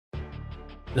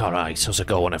Alright, how's it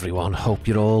going everyone? Hope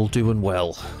you're all doing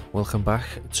well. Welcome back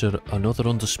to another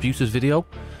Undisputed video.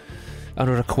 And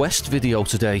a request video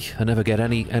today. I never get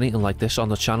anything like this on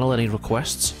the channel, any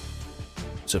requests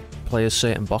to players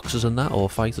certain boxes and that, or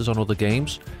fighters on other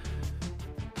games.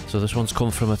 So this one's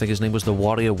come from, I think his name was the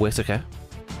Warrior Whitaker.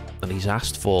 And he's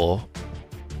asked for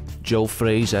Joe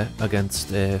Frazier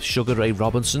against Sugar Ray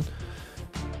Robinson.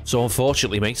 So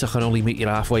unfortunately, mate, I can only meet you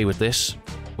halfway with this.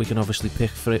 We can obviously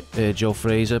pick Joe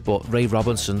Frazier, but Ray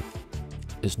Robinson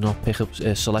is not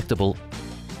selectable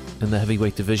in the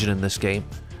heavyweight division in this game.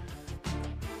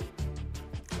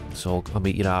 So I'll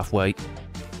meet you halfway.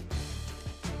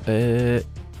 Who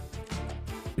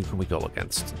can we go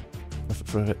against?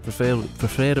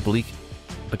 Preferably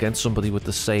against somebody with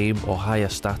the same or higher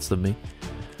stats than me.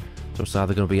 So it's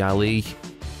either going to be Ali,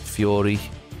 Fury,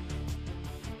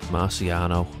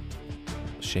 Marciano.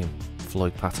 Shame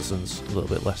Floyd Patterson's a little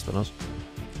bit less than us.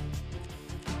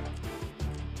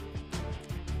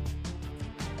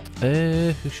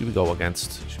 Who should we go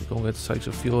against? Should we go against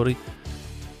Tyson Fury?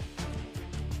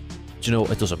 Do you know,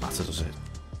 it doesn't matter, does it?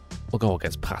 We'll go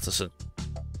against Patterson.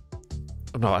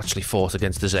 I've not actually fought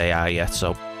against his AI yet,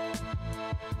 so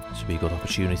it should be a good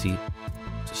opportunity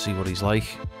to see what he's like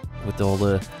with all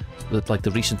the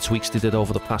recent tweaks they did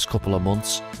over the past couple of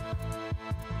months.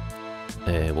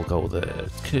 We'll go the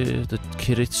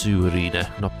Kiritsu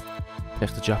Arena, not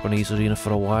picked the Japanese arena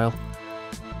for a while.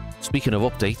 Speaking of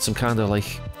updates, I'm kind of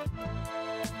like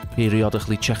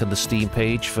periodically checking the Steam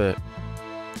page for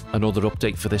another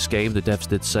update for this game. The devs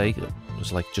did say it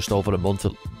was like just over a month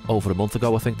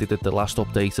ago. I think they did the last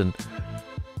update, and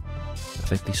I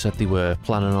think they said they were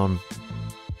planning on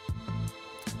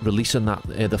releasing that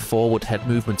the forward head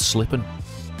movement slipping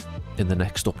in the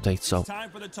next update, so I'm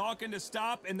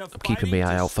keeping my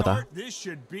eye out for that.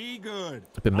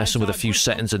 I've been messing with a few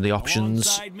settings in the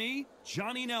options.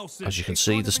 As you can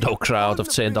see, there's no crowd. I've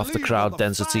turned off the crowd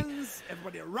density.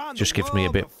 Just gives me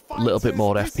a little bit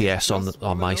more FPS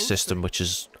on my system, which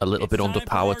is a little bit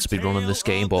underpowered to be running this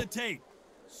game. But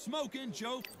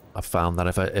I've found that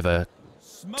if I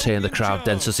turn the crowd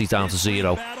density down to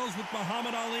 0, I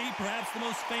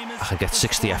can get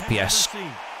 60 FPS.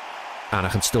 And I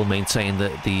can still maintain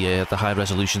the high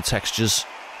resolution textures.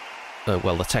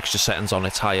 Well, the texture settings on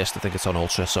its highest. I think it's on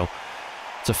ultra, so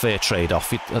it's a fair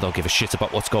trade-off. I don't give a shit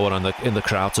about what's going on in the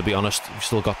crowd, to be honest. We've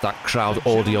still got that crowd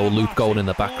audio loop going in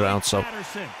the background, so.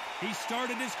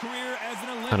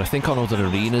 And I think on other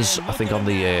arenas, I think on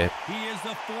the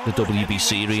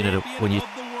WBC arena, when you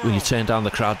turn down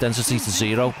the crowd density to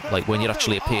 0, like when you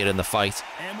actually appear in the fight,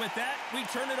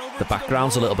 the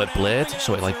background's a little bit blurred,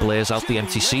 so it like blurs out the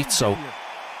empty seats, so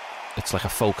it's like a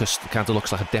focused, it kind of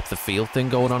looks like a depth of field thing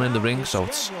going on in the ring, so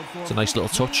it's a nice little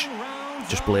touch.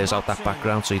 Just blurs out that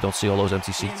background so you don't see all those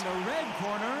empty seats. In the red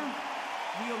corner,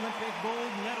 the Olympic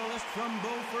gold medalist from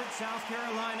Beaufort, South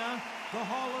Carolina, the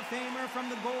Hall of Famer from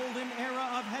the golden era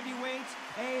of heavyweights,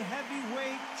 a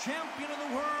heavyweight champion of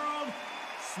the world,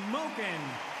 Smokin'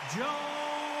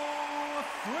 Joe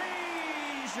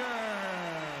Frazier.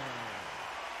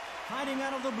 Hiding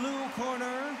out of the blue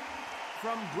corner,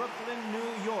 from Brooklyn, New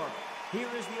York, here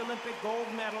is the Olympic gold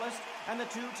medalist and the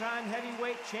two-time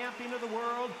heavyweight champion of the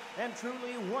world, and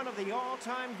truly one of the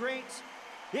all-time greats,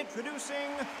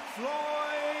 introducing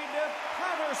Floyd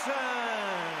Patterson.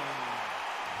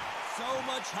 So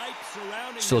much hype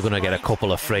surrounding. Still going to get a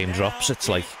couple of frame drops. It's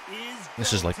like,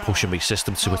 this is like pushing my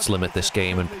system to its limit, this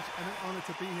game, and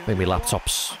maybe my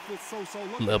laptop's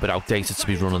a little bit outdated to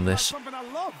be running this.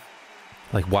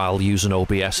 Like while using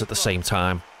OBS at the same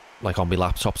time, like on my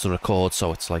laptop to record,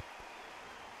 so it's like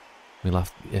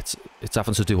it's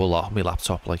having to do a lot on my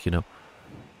laptop, like, you know.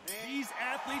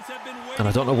 And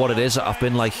I don't know what it is. I've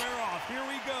been like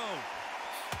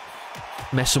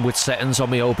messing with settings on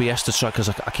my OBS to try, because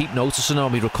I keep noticing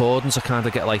on my recordings I kind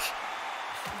of get like,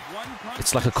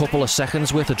 it's like a couple of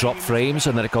seconds worth of drop frames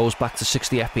and then it goes back to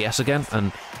 60 FPS again,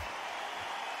 and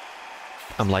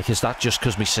I'm like, is that just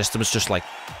because my system is just like,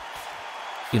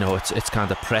 you know, it's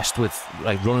kind of pressed with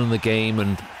like running the game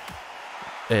and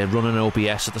running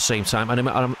OBS at the same time. And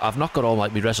I've not got all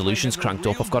like my resolutions cranked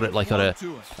up. I've got it like at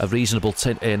a reasonable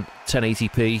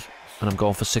 1080p, and I'm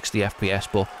going for 60 FPS.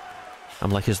 But I'm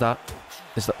like, is that?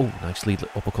 Oh, nice lead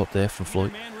uppercut there from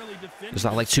Floyd. Is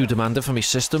that like too demanding for my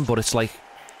system? But it's like,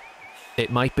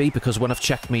 it might be, because when I've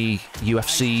checked me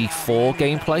UFC 4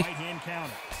 gameplay,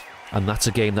 and that's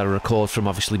a game that I record from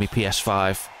obviously my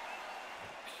PS5.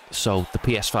 So the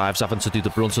PS5's having to do the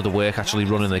brunt of the work actually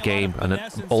running the game, and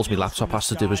all my laptop has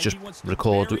to do is just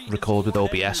record with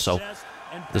OBS, so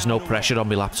there's no pressure on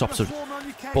my laptop to.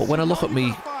 But when I look at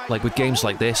me like with games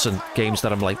like this and games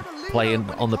that I'm like playing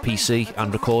on the PC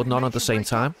and recording on at the same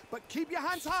time,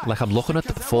 like I'm looking at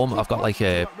the performance. I've got like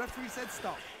a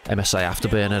MSI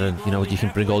Afterburner, and you know, you can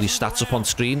bring all your stats up on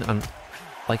screen, and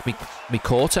like me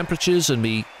core temperatures and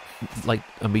me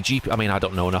GP. I mean, I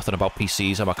don't know nothing about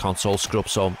PCs. I'm a console scrub,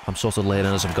 so I'm sort of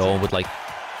learning as I'm going with like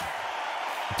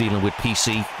dealing with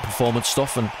PC performance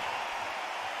stuff,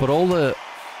 but all the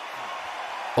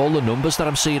numbers that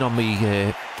I'm seeing on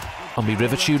me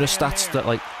River Tuner stats, that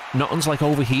like nothing's like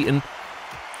overheating.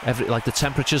 Like the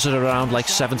temperatures are around like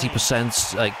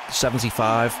 70%, like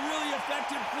 75.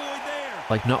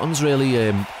 Like nothing's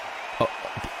really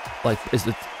like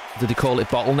did they call it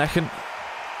bottlenecking?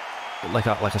 Like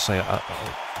I say,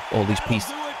 all these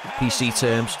PC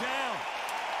terms.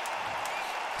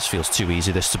 This feels too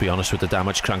easy, this, to be honest, with the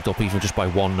damage cranked up even just by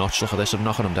 1 notch. Look at this, I'm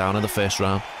knocking him down in the first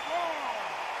round.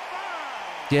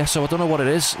 Yeah, so I don't know what it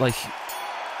is. Like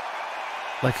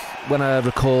when I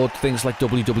record things like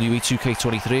WWE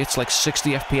 2K23, it's like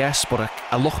 60 FPS, but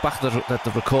I look back at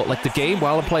the record, like the game,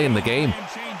 while I'm playing the game,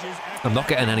 I'm not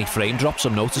getting any frame drops.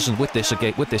 I'm noticing with this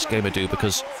game I do,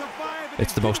 because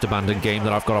it's the most demanding game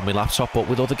that I've got on my laptop. But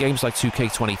with other games like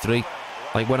 2K23,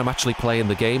 like when I'm actually playing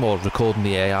the game or recording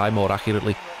the AI more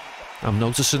accurately, I'm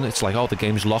noticing it's like, oh, the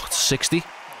game's locked 60.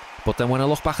 But then when I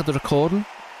look back at the recording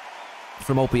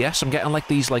from OBS, I'm getting like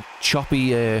these like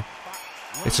choppy,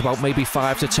 it's about maybe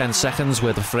 5 to 10 seconds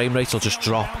where the frame rate will just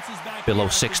drop below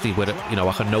 60, where it, you know,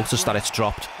 I can notice that it's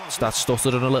dropped, starts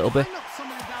stuttering a little bit.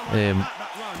 And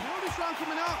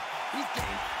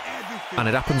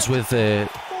it happens with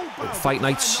Fight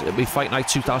Night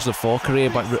 2004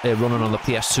 career by running on the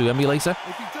PS2 emulator.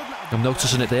 I'm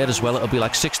noticing it there as well. It'll be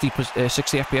like 60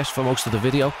 FPS for most of the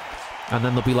video, and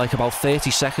then there'll be like about 30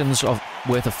 seconds of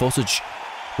worth of footage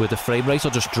where the frame rate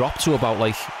will just drop to about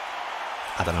like,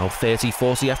 I don't know, 30,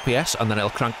 40 FPS, and then it'll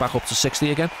crank back up to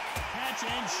 60 again,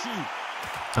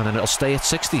 and then it'll stay at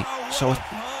 60. So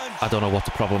I don't know what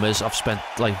the problem is. I've spent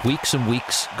like weeks and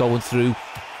weeks going through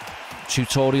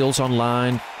tutorials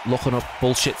online, looking up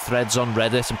bullshit threads on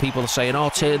Reddit, and people are saying, oh,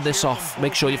 turn this off,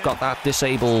 make sure you've got that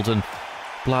disabled, and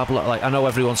blah blah. Like, I know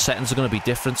everyone's settings are going to be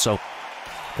different, so,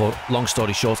 but long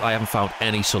story short, I haven't found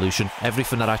any solution.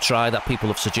 Everything that I try that people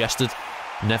have suggested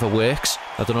never works.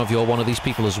 I don't know if you're one of these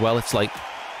people as well. It's like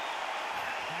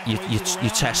you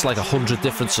test like 100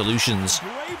 different solutions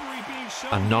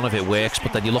and none of it works,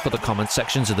 but then you look at the comment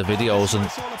sections of the videos, and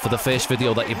for the first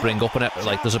video that you bring up, and it,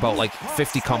 like, there's about like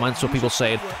 50 comments where people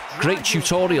saying, great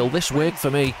tutorial, this worked for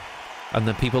me, and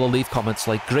then people will leave comments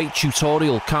like, great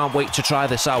tutorial, can't wait to try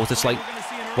this out. It's like,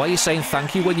 why are you saying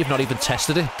thank you when you've not even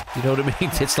tested it? You know what I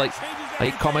mean? It's like, I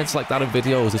hate comments like that in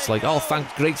videos. It's like, oh,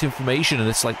 thanks, great information, and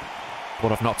it's like,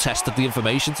 but I've not tested the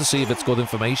information to see if it's good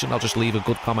information. I'll just leave a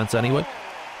good comment anyway.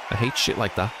 I hate shit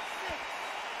like that.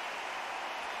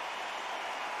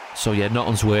 So yeah,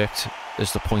 nothing's worked,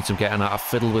 is the point I'm getting at. I've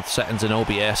fiddled with settings in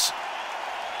OBS.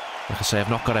 Like I say, I've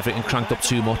not got everything cranked up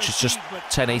too much. It's just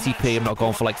 1080p. I'm not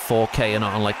going for like 4K or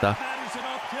nothing like that.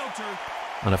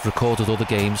 And I've recorded other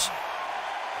games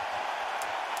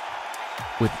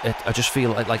with it. I just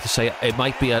feel like I say, it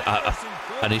might be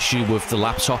an issue with the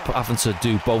laptop having to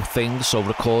do both things, so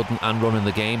recording and running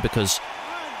the game, because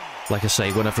like I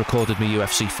say, when I've recorded my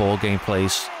UFC 4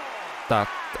 gameplays, that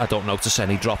I don't notice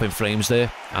any drop in frames there,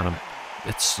 and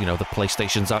it's, you know, the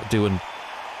PlayStation's out doing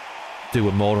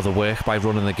more of the work by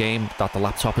running the game that the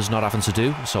laptop is not having to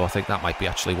do. So I think that might be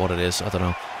actually what it is. I don't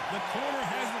know.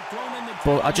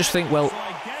 But I just think, well,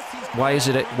 why is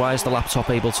the laptop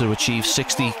able to achieve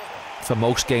 60 for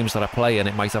most games that I play, and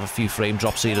it might have a few frame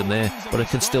drops here and there, but it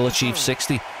can still achieve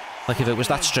 60? Like, if it was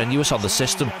that strenuous on the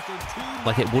system,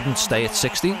 like, it wouldn't stay at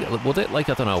 60, would it? Like,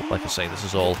 I don't know. Like I say, this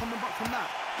is all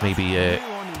maybe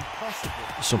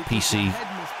some PC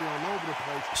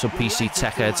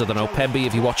tech heads. I don't know. Pemby,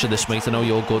 if you're watching this, mate, I know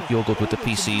you're good with the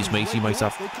PCs, mate. You might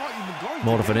have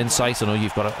more of an insight. I know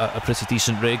you've got a pretty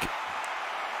decent rig.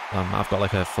 I've got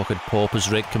like a fucking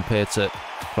pauper's rig compared to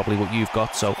probably what you've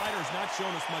got, so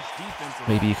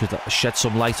maybe you could shed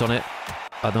some light on it.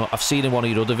 I know I've seen in one of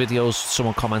your other videos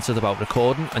someone commented about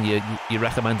recording, and you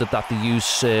recommended that they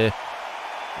use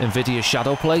NVIDIA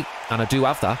Shadow Play, and I do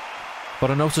have that, but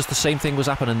I noticed the same thing was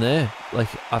happening there. Like,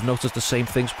 I've noticed the same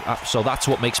things, so that's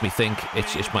what makes me think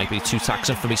it might be too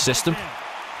taxing for my system.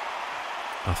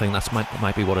 I think that's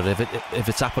might be what it is. If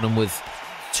it's happening with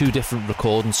two different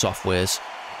recording softwares,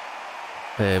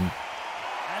 then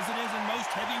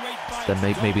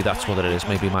maybe that's what it is.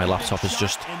 Maybe my laptop is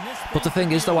just... But the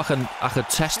thing is, though, I could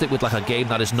test it with like a game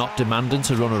that is not demanding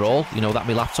to run at all. You know, that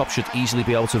my laptop should easily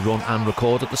be able to run and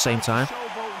record at the same time,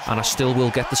 and I still will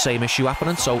get the same issue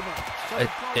happening. So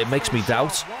it makes me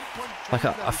doubt. Like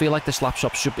I feel like this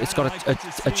laptop it's got a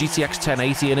GTX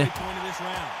 1080 in it.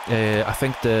 I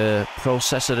think the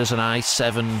processor is an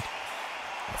i7.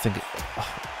 I think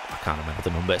I can't remember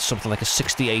the number. It's something like a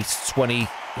 6820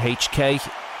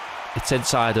 HK. It's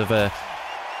inside of a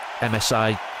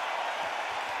MSI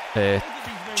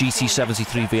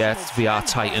GT73 VR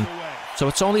Titan. So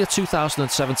it's only a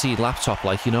 2017 laptop,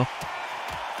 like, you know.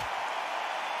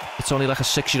 It's only like a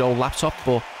 6-year-old laptop,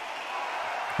 but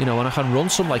you know, and I can run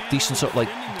some like decent sort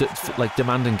of like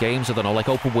demanding games. I don't know, like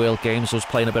open world games. I was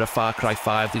playing a bit of Far Cry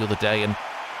 5 the other day, and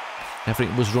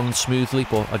everything was running smoothly.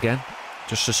 But again,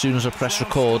 just as soon as I press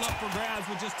record,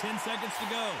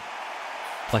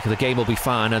 like the game will be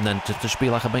fine, and then to just be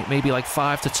like maybe like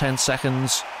 5 to 10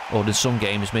 seconds, or in some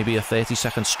games maybe a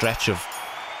 30-second stretch of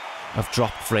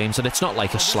dropped frames, and it's not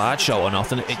like a slideshow or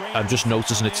nothing. I'm just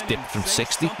noticing it's dipped from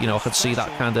 60. You know, I can see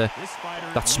that kind of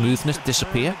that smoothness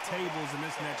disappear,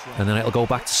 and then it'll go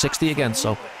back to 60 again.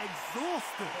 So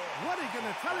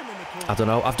I don't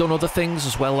know. I've done other things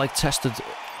as well, like tested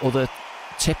other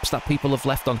tips that people have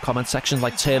left on comment sections,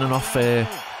 like turning off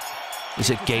is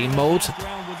it game mode,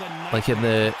 like in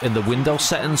the Windows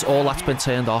settings. All that's been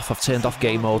turned off. I've turned off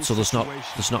game mode, so there's not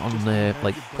on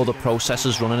like other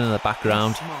processors running in the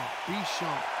background.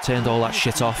 Turned all that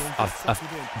shit off.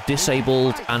 I've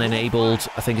disabled and enabled,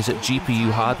 I think, is it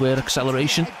GPU hardware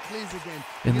acceleration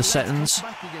in the settings.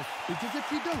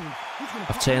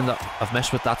 I've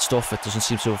messed with that stuff. It doesn't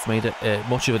seem to have made it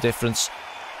much of a difference.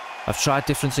 I've tried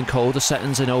different encoder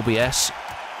settings in OBS.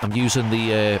 I'm using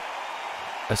the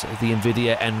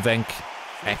NVIDIA NVENC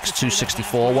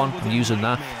X264 one. I'm using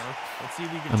that.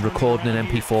 I'm recording in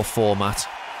MP4 format.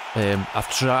 I've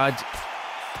tried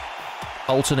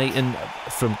alternating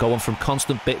from going from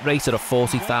constant bitrate at a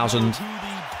 40,000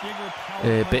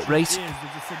 bitrate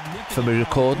for my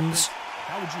recordings.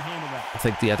 I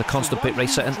think the constant bitrate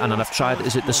setting, and then I've tried,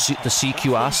 is it the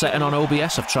CQR setting on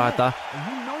OBS? I've tried that,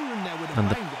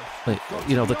 and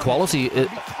you know, the quality,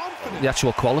 the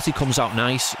actual quality comes out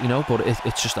nice, you know, but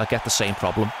it's just, I get the same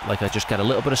problem. Like, I just get a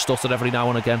little bit of stutter every now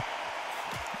and again.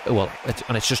 Well,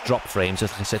 and it's just drop frames.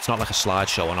 Like I said, it's not like a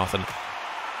slideshow or nothing.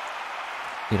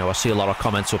 You know, I see a lot of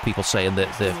comments of people saying that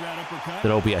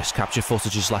OBS capture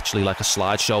footage is actually like a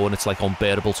slideshow and it's like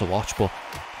unbearable to watch, but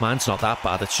mine's not that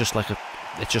bad. It's just like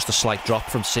it's just a slight drop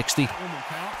from 60.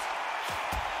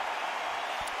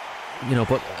 You know,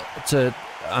 but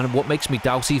and what makes me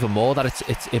doubt even more that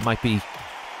it might be,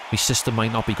 my system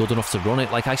might not be good enough to run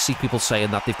it. Like, I see people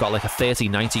saying that they've got like a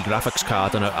 3090 graphics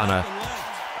card and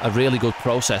a really good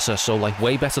processor, so like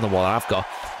way better than what I've got,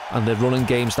 and they're running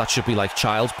games that should be like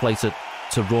child's play to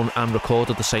run and record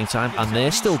at the same time, and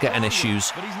they're still getting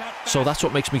issues. So that's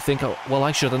what makes me think, oh, well,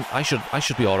 I should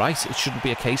be all right. It shouldn't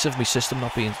be a case of my system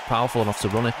not being powerful enough to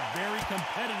run it.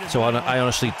 So I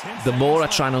honestly, the more I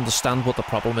try and understand what the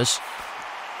problem is,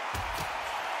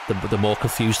 the more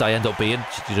confused I end up being.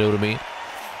 Do you know what I mean?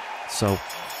 So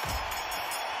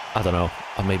I don't know.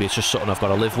 And maybe it's just something I've got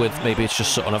to live with. Maybe it's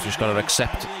just something I've just got to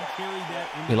accept.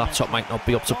 My laptop might not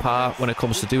be up to par when it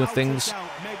comes to doing things.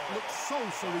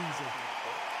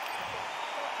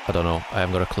 I don't know. I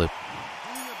haven't got a clue.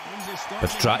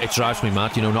 It drives me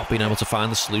mad, you know, not being able to find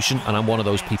the solution. And I'm one of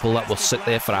those people that will sit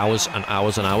there for hours and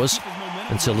hours and hours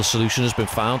until the solution has been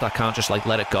found. I can't just like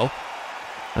let it go.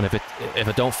 And if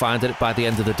I don't find it by the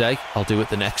end of the day, I'll do it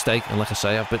the next day. And like I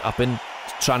say, I've been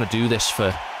trying to do this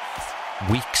for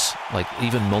weeks, like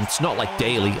even months, not like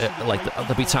daily. Like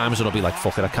there'll be times when I'll be like,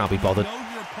 fuck it, I can't be bothered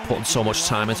putting so much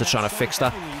time into trying to fix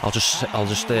that.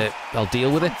 I'll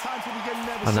deal with it.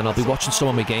 And then I'll be watching some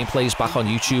of my gameplays back on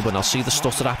YouTube, and I'll see the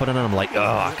stuff that happening, and I'm like, oh,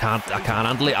 I can't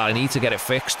handle it. I need to get it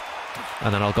fixed.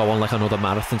 And then I'll go on like another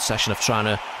marathon session of trying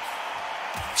to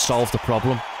solve the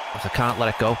problem. Like, I can't let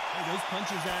it go.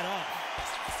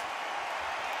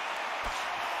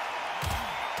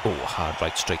 Oh, hard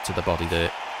right straight to the body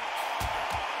there.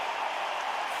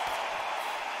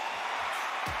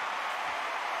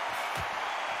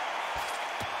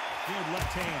 Good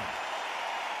left hand.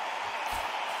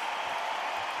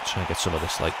 Trying to get some of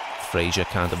this like Frazier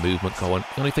kind of movement going.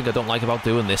 The only thing I don't like about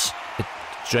doing this, it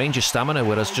drains your stamina,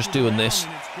 whereas just doing this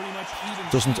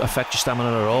doesn't affect your stamina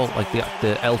at all. Like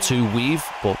the L2 weave,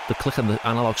 but the clicking the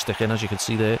analog stick in, as you can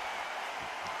see there,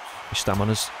 your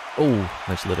stamina's. Oh,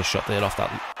 nice little shot there off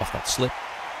that slip.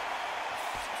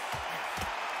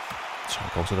 Trying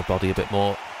to go to the body a bit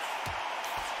more.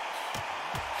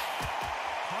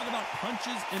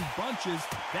 Punches and bunches.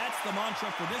 That's the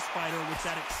mantra for this fighter with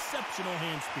that exceptional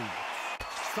hand speed.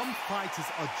 Some fighters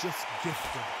are just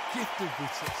gifted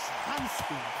with such hand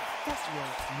speed,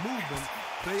 footwork, movement.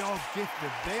 They are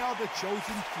gifted. They are the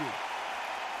chosen few.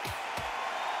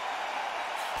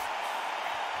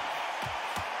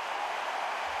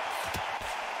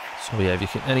 So yeah, if you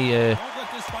can,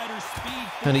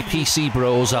 any PC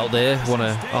bros out there want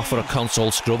to offer a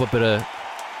console scrub a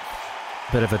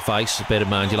bit of advice, bear in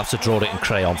mind you'll have to draw it in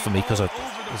crayon for me because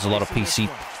there's a lot of PC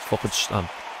fucking.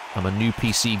 I'm a new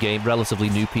PC game, relatively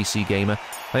new PC gamer.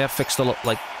 I have fixed a lot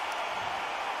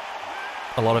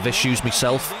of issues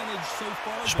myself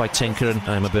just by tinkering.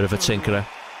 I'm a bit of a tinkerer,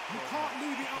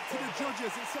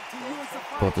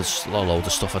 but there's a load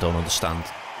of stuff I don't understand.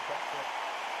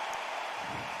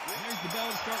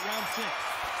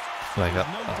 Like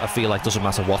I feel like doesn't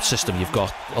matter what system you've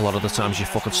got, a lot of the times you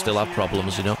fucking still have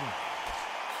problems, you know.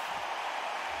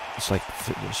 It's like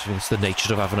it's the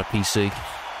nature of having a PC.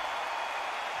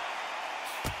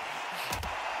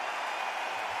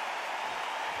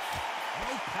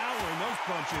 No power in those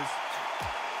punches.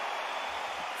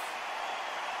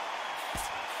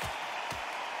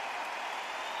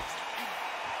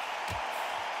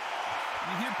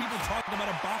 You hear people talking about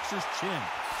a boxer's chin.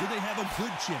 Do they have a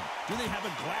good chin? Do they have a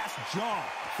glass jaw?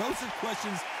 Those are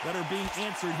questions that are being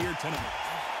answered here tonight.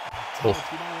 Oh. You know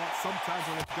what? Sometimes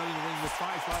when it's going in the ring with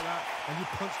fights like that, and you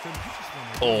punch them.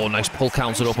 Oh, nice pull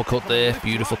counter uppercut there.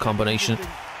 Beautiful combination. What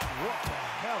the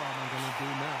hell am I going to do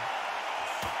now?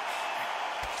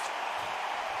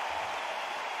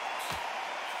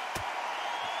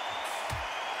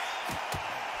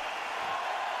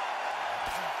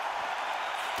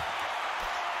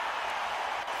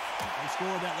 They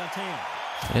score that left hand.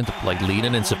 I end up like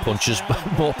leaning into punches,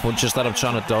 more punches that I'm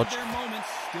trying to dodge.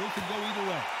 Still could go either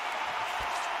way.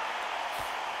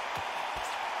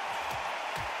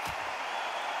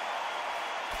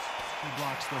 He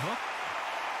blocks the hook.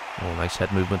 Oh, nice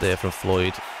head movement there from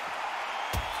Floyd.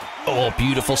 Oh,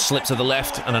 beautiful slip to the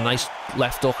left and a nice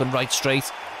left hook and right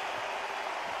straight.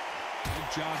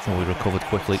 Oh, we recovered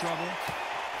quickly.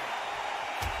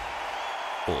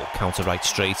 Oh, counter right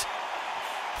straight.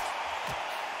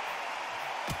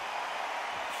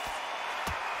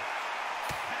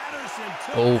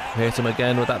 Oh, hit him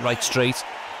again with that right straight.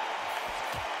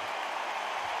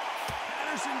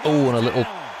 Oh, and a little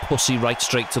pussy right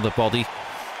straight to the body.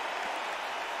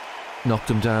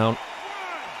 Knocked him down.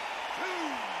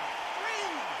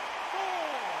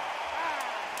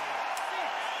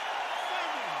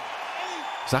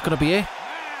 Is that going to be it?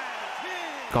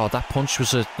 God, that punch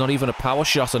was not even a power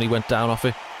shot and he went down off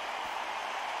it.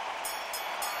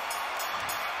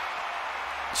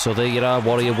 So there you are,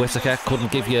 Warrior Whittaker.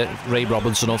 Couldn't give you Ray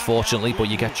Robinson, unfortunately, but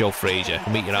you get Joe Frazier.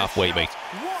 Meet you halfway, mate.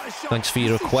 Thanks for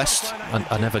your request.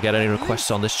 I never get any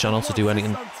requests on this channel to do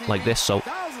anything like this, so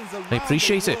I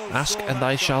appreciate it. Ask and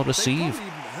I shall receive.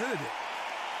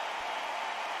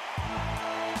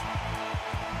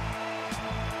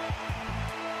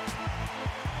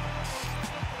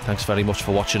 Thanks very much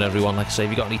for watching, everyone. Like I say, if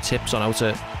you got any tips on how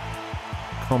to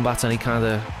combat any kind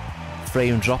of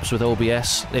frame drops with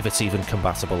OBS, if it's even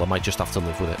compatible, I might just have to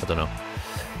live with it. I don't know.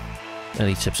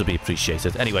 Any tips would be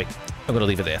appreciated. Anyway, I'm going to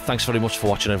leave it there. Thanks very much for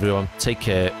watching, everyone. Take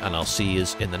care, and I'll see you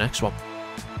in the next one.